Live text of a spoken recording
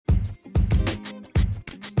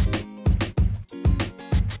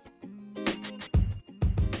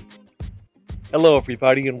Hello,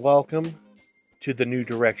 everybody, and welcome to the New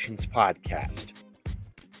Directions podcast,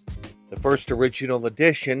 the first original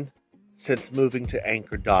edition since moving to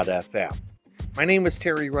Anchor.fm. My name is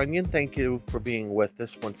Terry Runyon. Thank you for being with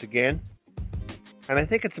us once again. And I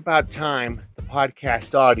think it's about time the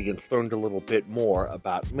podcast audience learned a little bit more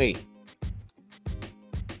about me.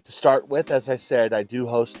 To start with, as I said, I do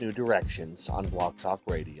host New Directions on Blog Talk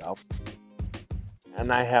Radio, and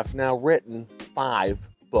I have now written 5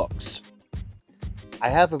 books. I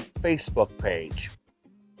have a Facebook page,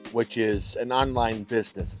 which is an online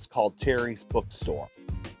business. It's called Terry's Bookstore.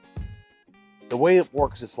 The way it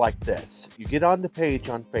works is like this. You get on the page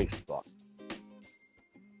on Facebook,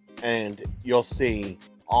 and you'll see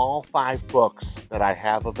all 5 books that I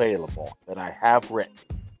have available, that I have written,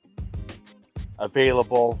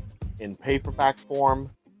 available in paperback form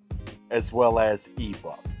as well as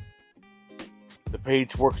ebook. The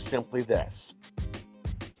page works simply this.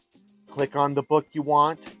 Click on the book you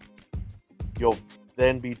want. You'll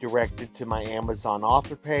then be directed to my Amazon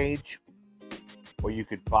author page, where you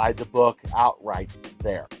could buy the book outright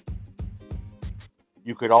there.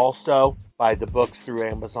 You could also buy the books through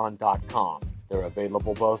Amazon.com. They're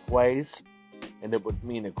available both ways, and it would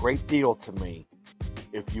mean a great deal to me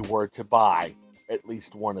if you were to buy at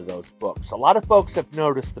least one of those books. A lot of folks have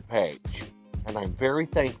noticed the page, and I'm very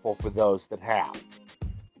thankful for those that have.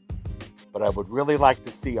 But I would really like to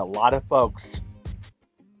see a lot of folks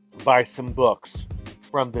buy some books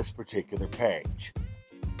from this particular page.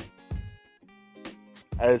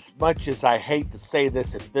 As much as I hate to say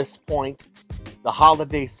this at this point, the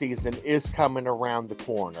holiday season is coming around the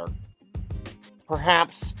corner.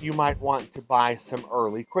 Perhaps you might want to buy some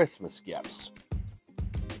early Christmas gifts.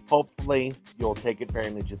 Hopefully, you'll take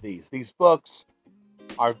advantage of these. These books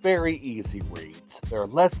are very easy reads. They're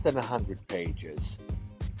less than 100 pages.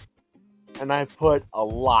 And I've put a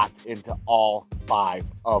lot into all 5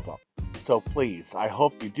 of them. So please, I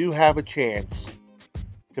hope you do have a chance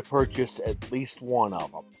to purchase at least one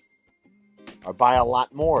of them. Or buy a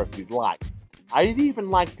lot more if you'd like. I'd even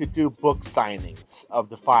like to do book signings of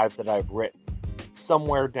the 5 that I've written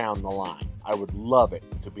somewhere down the line. I would love it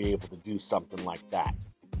to be able to do something like that.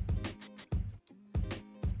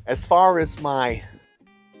 As far as my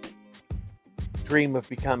dream of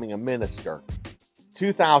becoming a minister,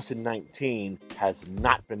 2019 has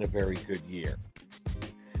not been a very good year.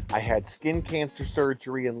 I had skin cancer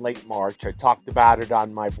surgery in late March. I talked about it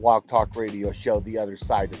on my Blog Talk Radio show, The Other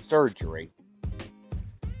Side of Surgery.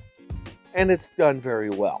 And it's done very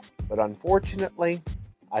well. But unfortunately,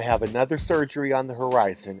 I have another surgery on the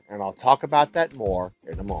horizon, and I'll talk about that more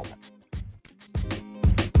in a moment.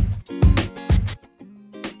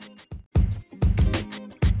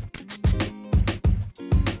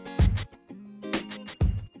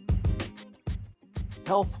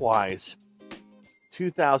 Health-wise,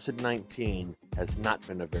 2019 has not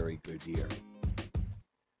been a very good year.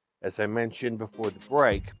 As I mentioned before the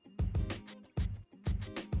break,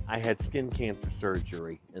 I had skin cancer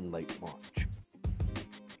surgery in late March.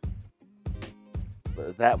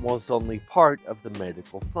 But that was only part of the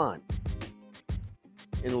medical fund.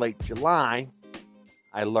 In late July,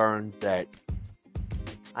 I learned that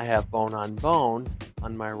I have bone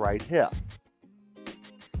on my right hip.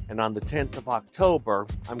 And on the 10th of October,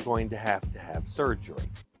 I'm going to have surgery.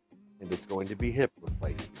 And it's going to be hip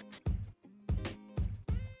replacement.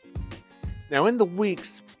 Now, in the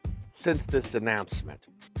weeks since this announcement,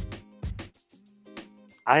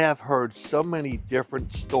 I have heard so many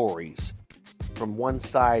different stories from one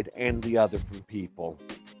side and the other from people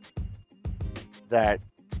that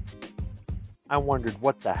I wondered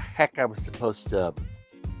what the heck I was supposed to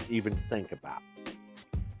even think about.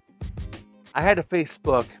 I had a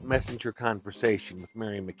Facebook Messenger conversation with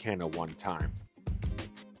Mary McKenna one time.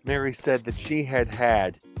 Mary said that she had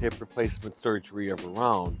had hip replacement surgery of her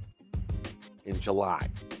own in July.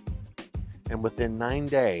 And within 9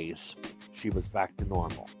 days, she was back to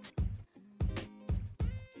normal.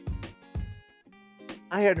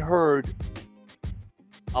 I had heard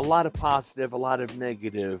a lot of positive, a lot of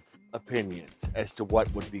negative opinions as to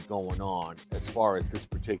what would be going on as far as this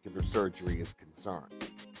particular surgery is concerned.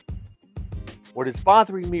 What is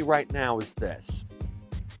bothering me right now is this.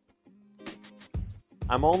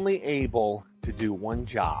 I'm only able to do one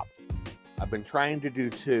job. I've been trying to do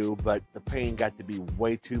 2, but the pain got to be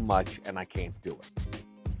way too much and I can't do it.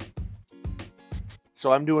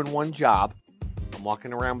 So I'm doing one job. I'm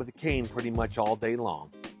walking around with a cane pretty much all day long.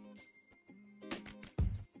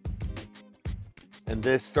 And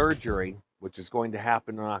this surgery, which is going to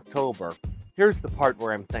happen in October, here's the part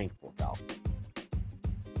where I'm thankful though.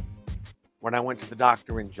 When I went to the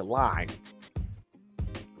doctor in July,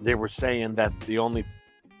 they were saying that the only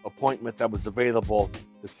appointment that was available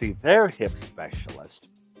to see their hip specialist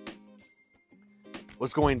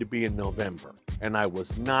was going to be in November, and I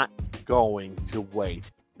was not going to wait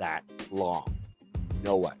that long.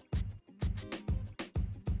 No way.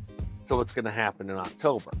 So it's going to happen in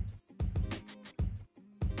October.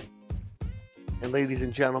 And ladies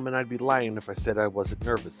and gentlemen, I'd be lying if I said I wasn't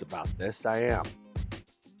nervous about this. I am.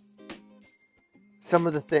 Some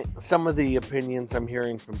of the opinions I'm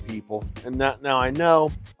hearing from people, and now I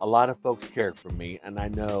know a lot of folks care for me, and I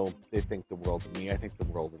know they think the world of me. I think the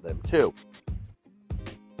world of them too.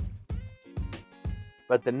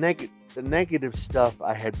 But the negative stuff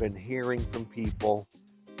I had been hearing from people,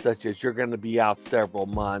 such as you're going to be out several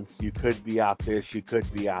months, you could be out this, you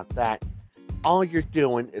could be out that. All you're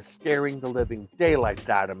doing is scaring the living daylights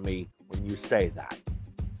out of me when you say that.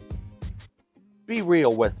 Be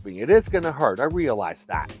real with me. It is going to hurt. I realize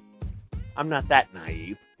that. I'm not that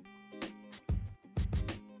naive.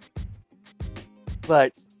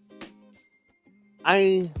 But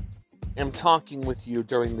I am talking with you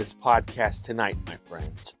during this podcast tonight, my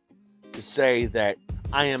friends, to say that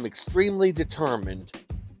I am extremely determined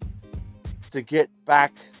to get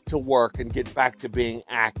back to work and get back to being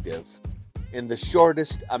active in the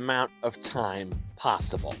shortest amount of time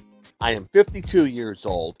possible. I am 52 years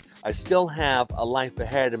old. I still have a life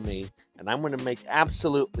ahead of me, and I'm going to make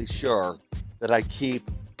absolutely sure that I keep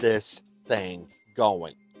this thing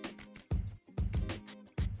going.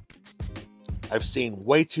 I've seen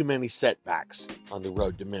way too many setbacks on the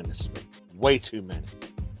road to ministry. Way too many.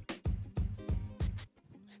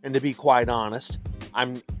 And to be quite honest,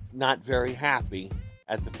 I'm not very happy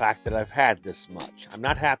at the fact that I've had this much. I'm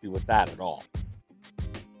not happy with that at all.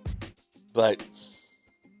 But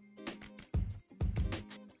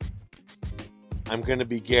I'm going to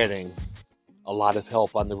be getting a lot of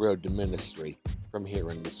help on the road to ministry from here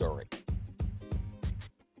in Missouri.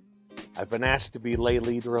 I've been asked to be lay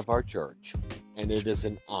leader of our church, and it is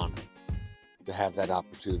an honor to have that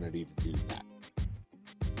opportunity to do that.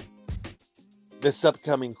 This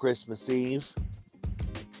upcoming Christmas Eve,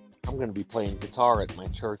 I'm going to be playing guitar at my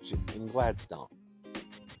church in Gladstone.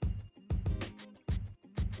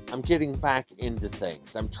 I'm getting back into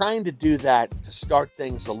things. I'm trying to do that to start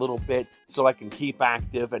things a little bit so I can keep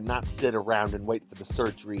active and not sit around and wait for the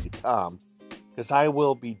surgery to come. Because I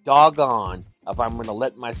will be doggone if I'm going to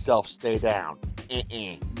let myself stay down.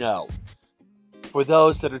 No. For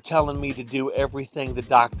those that are telling me to do everything the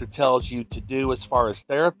doctor tells you to do as far as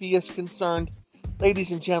therapy is concerned,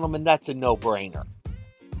 ladies and gentlemen, that's a no-brainer.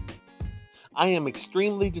 I am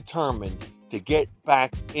extremely determined to get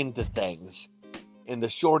back into things in the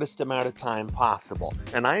shortest amount of time possible.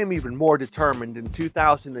 And I am even more determined in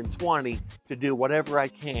 2020 to do whatever I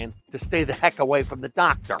can to stay the heck away from the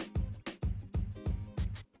doctor.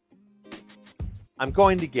 I'm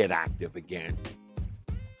going to get active again.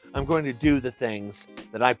 I'm going to do the things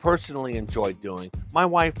that I personally enjoy doing. My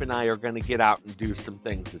wife and I are going to get out and do some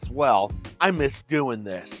things as well. I miss doing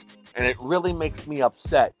this, and it really makes me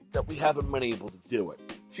upset that we haven't been able to do it.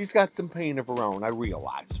 She's got some pain of her own, I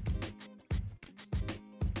realize.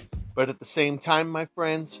 But at the same time, my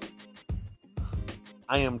friends,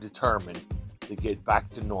 I am determined to get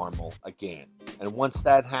back to normal again. And once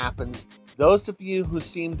that happens, those of you who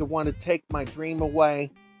seem to want to take my dream away,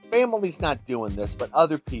 family's not doing this, but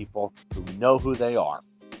other people who know who they are.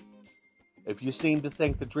 If you seem to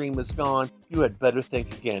think the dream is gone, you had better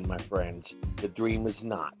think again, my friends. The dream is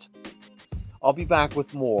not. I'll be back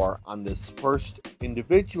with more on this first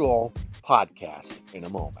individual podcast in a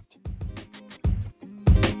moment.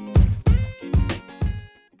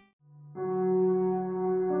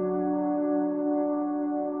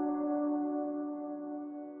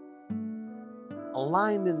 A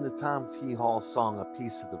line in the Tom T. Hall song, A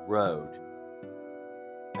Piece of the Road,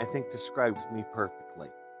 I think describes me perfectly.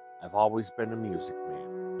 I've always been a music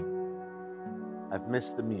man. I've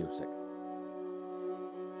missed the music.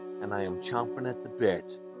 And I am chomping at the bit,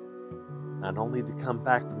 not only to come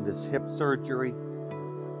back from this hip surgery,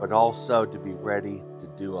 but also to be ready to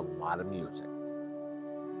do a lot of music.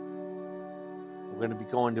 We're going to be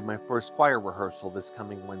going to my first choir rehearsal this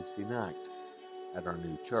coming Wednesday night at our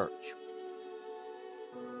new church.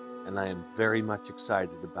 And I am very much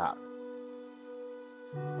excited about it.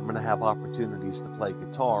 I'm going to have opportunities to play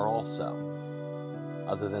guitar also,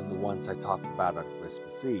 other than the ones I talked about on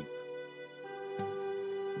Christmas Eve.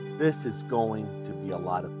 This is going to be a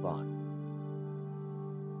lot of fun.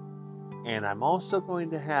 And I'm also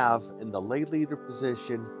going to have, in the lay leader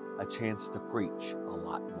position, a chance to preach a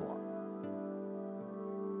lot more.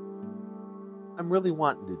 I'm really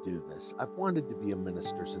wanting to do this. I've wanted to be a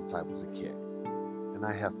minister since I was a kid. And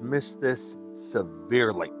and I have missed this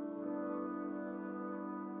severely.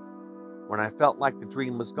 When I felt like the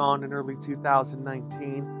dream was gone in early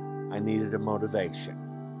 2019, I needed a motivation.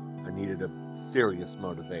 I needed a serious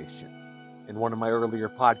motivation. In one of my earlier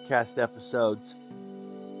podcast episodes,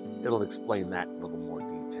 it'll explain that in a little more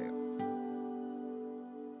detail.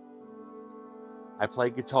 I play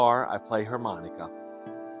guitar, I play harmonica,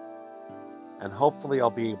 and hopefully I'll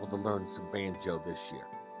be able to learn some banjo this year.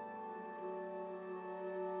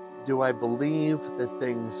 Do I believe that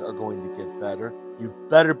things are going to get better? You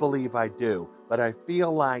better believe I do, but I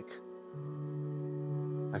feel like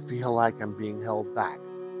I'm being held back.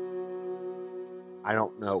 I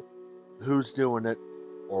don't know who's doing it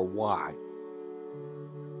or why.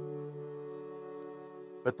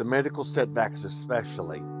 But the medical setbacks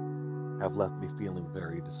especially have left me feeling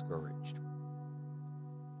very discouraged.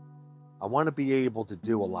 I want to be able to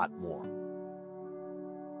do a lot more.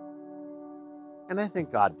 And I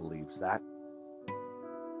think God believes that.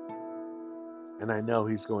 And I know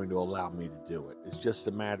He's going to allow me to do it. It's just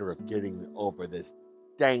a matter of getting over this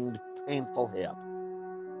danged, painful hip.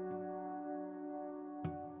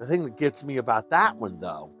 The thing that gets me about that one,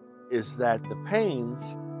 though, is that the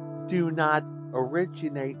pains do not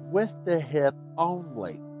originate with the hip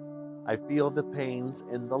only. I feel the pains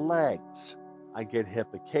in the legs. I get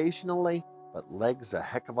hip occasionally, but legs a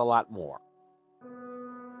heck of a lot more.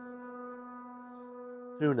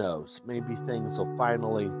 Who knows? Maybe things will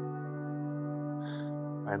finally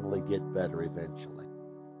get better eventually.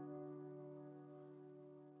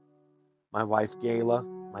 My wife Gayla,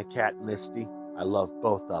 my cat Misty, I love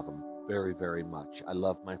both of them very, very much. I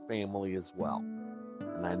love my family as well.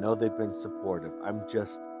 And I know they've been supportive. I'm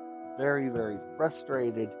just very, very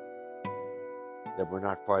frustrated that we're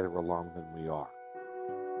not farther along than we are.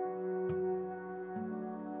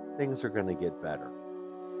 Things are going to get better.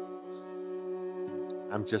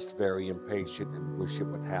 I'm just very impatient and wish it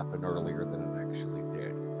would happen earlier than it actually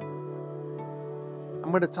did.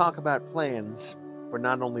 I'm going to talk about plans for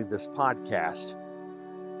not only this podcast,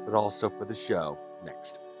 but also for the show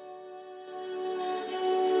next.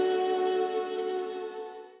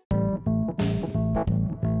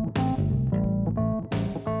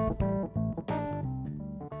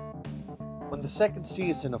 When the second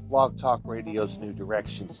season of Blog Talk Radio's New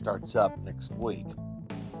Direction starts up next week,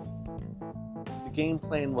 the game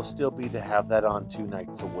plan will still be to have that on 2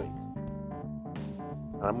 nights a week.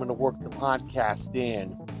 And I'm going to work the podcast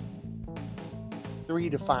in 3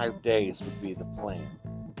 to 5 days would be the plan.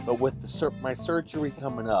 But with my surgery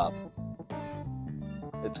coming up,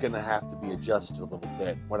 it's going to have to be adjusted a little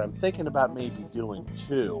bit. What I'm thinking about maybe doing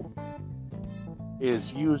too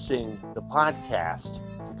is using the podcast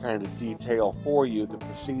to kind of detail for you the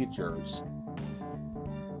procedures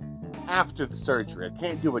after the surgery. I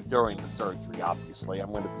can't do it during the surgery, obviously.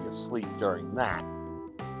 I'm going to be asleep during that.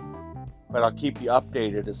 But I'll keep you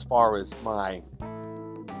updated as far as my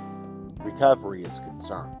recovery is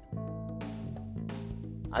concerned.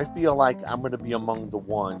 I feel like I'm going to be among the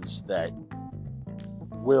ones that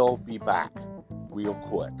will be back real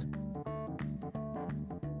quick.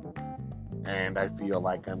 And I feel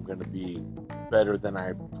like I'm going to be better than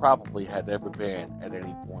I probably had ever been at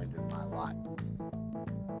any point in my life.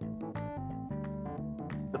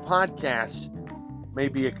 The podcast may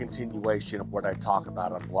be a continuation of what I talk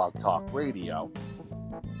about on Blog Talk Radio.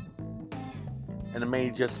 And it may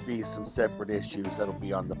just be some separate issues that'll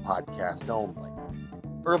be on the podcast only.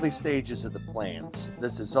 Early stages of the plans.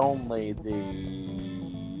 This is only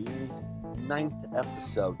the 9th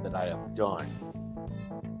episode that I have done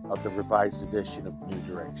of the revised edition of the New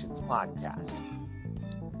Directions podcast.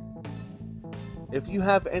 If you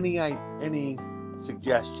have any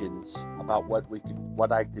suggestions about what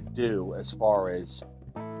I could do as far as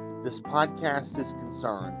this podcast is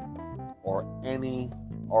concerned, or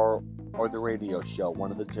the radio show,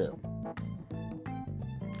 one of the two,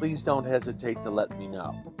 please don't hesitate to let me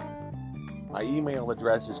know. My email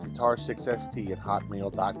address is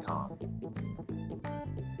guitar6st@hotmail.com.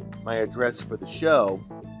 My address for the show,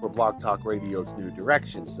 for Blog Talk Radio's New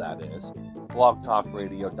Directions, that is,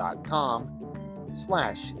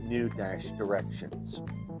 blogtalkradio.com/new-directions.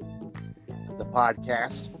 The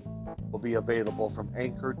podcast will be available from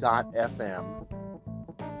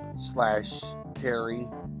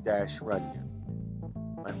anchor.fm/Terry-Runyon.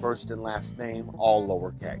 My first and last name, all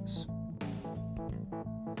lowercase.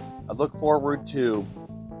 I look forward to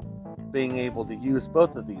being able to use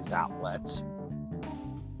both of these outlets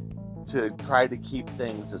to try to keep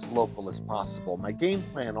things as local as possible. My game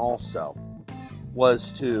plan also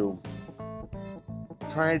was to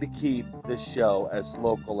try to keep this show as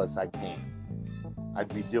local as I can.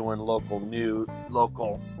 I'd be doing local news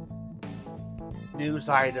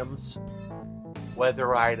items,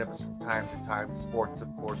 weather items from time to time, sports, of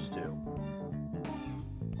course, too.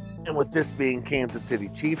 And with this being Kansas City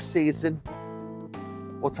Chiefs season,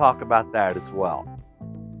 we'll talk about that as well.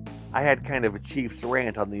 I had kind of a Chiefs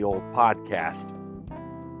rant on the old podcast.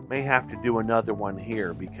 May have to do another one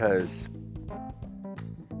here because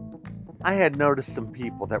I had noticed some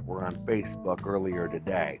people that were on Facebook earlier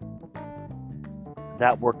today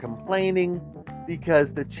that were complaining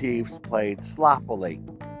because the Chiefs played sloppily.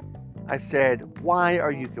 I said, why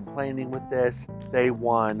are you complaining with this? They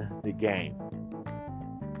won the game.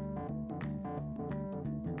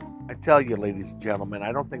 I tell you, ladies and gentlemen,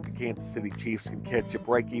 I don't think the Kansas City Chiefs can catch a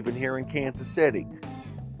break even here in Kansas City.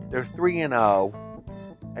 They're 3-0,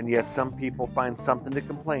 and yet some people find something to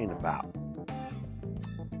complain about.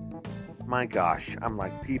 My gosh, I'm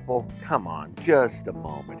like, people, come on, just a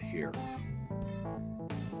moment here.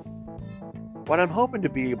 What I'm hoping to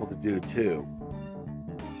be able to do too,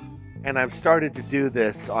 and I've started to do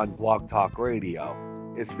this on Blog Talk Radio,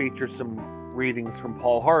 is feature some readings from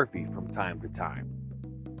Paul Harvey from time to time.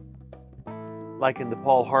 Like in the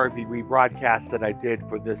Paul Harvey rebroadcast that I did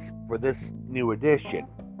for this new edition,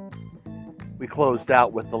 we closed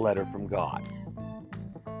out with the letter from God.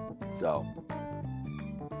 So,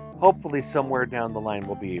 hopefully somewhere down the line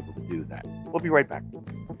we'll be able to do that. We'll be right back.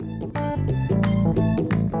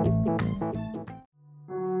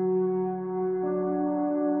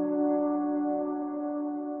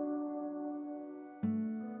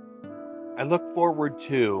 I look forward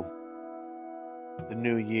to the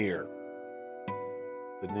new year,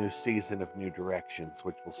 the new season of New Directions,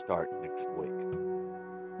 which will start next week.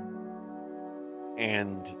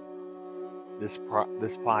 And this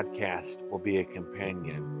podcast will be a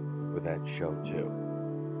companion for that show too.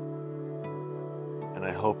 And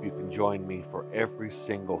I hope you can join me for every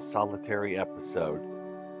single solitary episode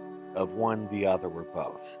of one, the other, or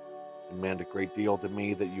both. It meant a great deal to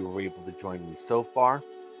me that you were able to join me so far,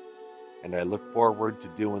 and I look forward to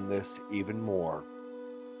doing this even more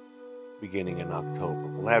beginning in October.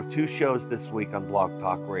 We'll have 2 shows this week on Blog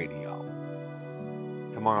Talk Radio.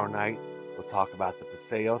 Tomorrow night, we'll talk about the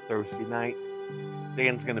Paseo. Thursday night,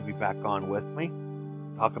 Dan's going to be back on with me.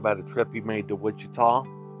 Talk about a trip he made to Wichita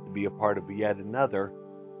to be a part of yet another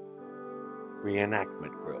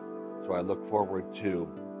reenactment group. So I look forward to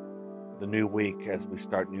the new week as we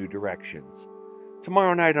start New Directions.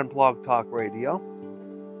 Tomorrow night on Blog Talk Radio.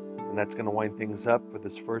 And that's going to wind things up for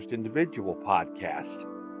this first individual podcast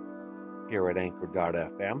here at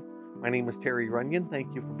Anchor.fm. My name is Terry Runyon.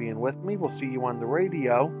 Thank you for being with me. We'll see you on the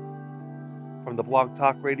radio from the Blog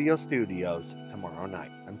Talk Radio studios tomorrow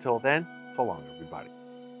night. Until then, so long, everybody.